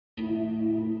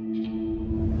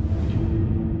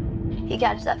He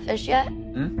catch that fish yet?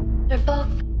 Hmm? Their book.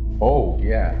 Oh,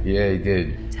 yeah, he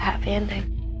did. It's a happy ending.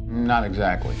 Not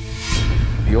exactly.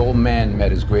 The old man met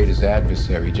his greatest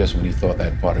adversary just when he thought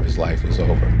that part of his life was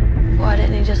over. Why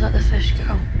didn't he just let the fish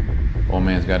go? Old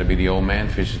man's got to be the old man,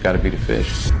 fish has got to be the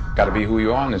fish. Got to be who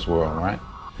you are in this world, right?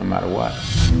 No matter what.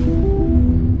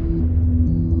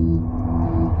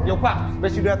 Yo, Pops,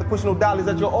 bet you didn't have to push no dollies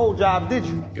at your old job, did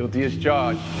you? Guilty as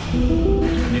charged.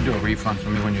 Can you do a refund for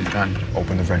me when you're done?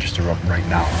 Open the register up right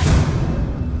now.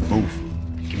 Move.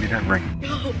 Give me that ring.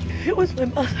 No, it was my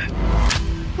mother.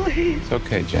 Please. It's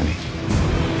okay, Jenny.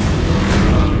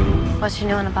 What's she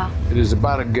knowing about? It is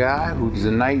about a guy who's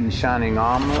a knight in shining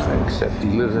armor, except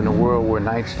he lives in a world where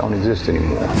knights don't exist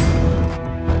anymore.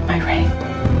 My ring.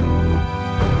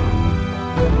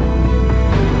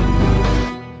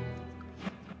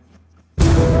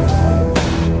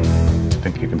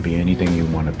 Think you can be anything you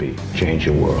want to be. Change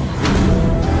your world.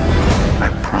 I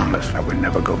promised I would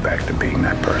never go back to being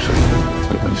that person.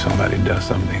 But when somebody does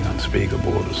something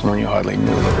unspeakable to someone you hardly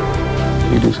knew,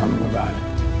 you do something about it.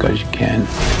 Because you can.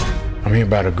 I'm here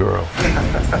about a girl.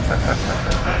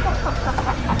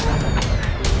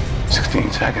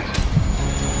 16 seconds.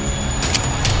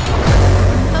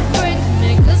 Afraid to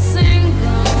make a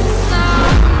single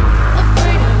sound.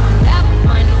 Afraid I will never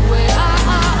find a way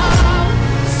out.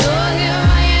 So here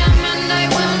I am and I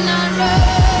will not run.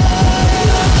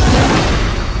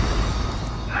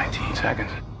 19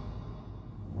 seconds.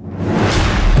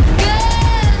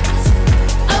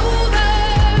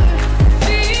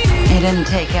 You didn't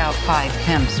take out 5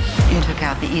 pimps. You took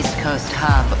out the East Coast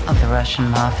hub of the Russian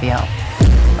mafia.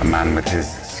 A man with his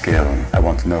skill. I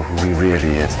want to know who he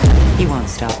really is. He won't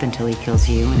stop until he kills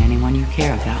you and anyone you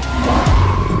care about.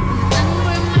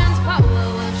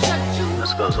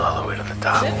 This goes all the way to the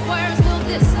top.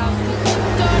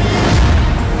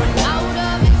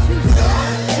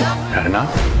 Had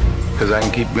enough? Because I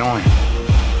can keep going.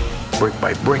 Brick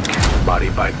by brick, body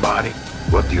by body.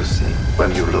 What do you see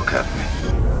when you look at me?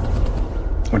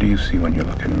 What do you see when you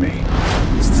look at me?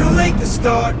 It's too late to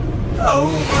start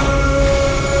over.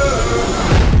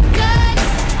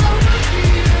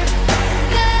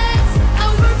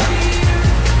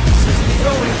 This is the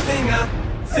only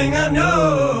thing I know.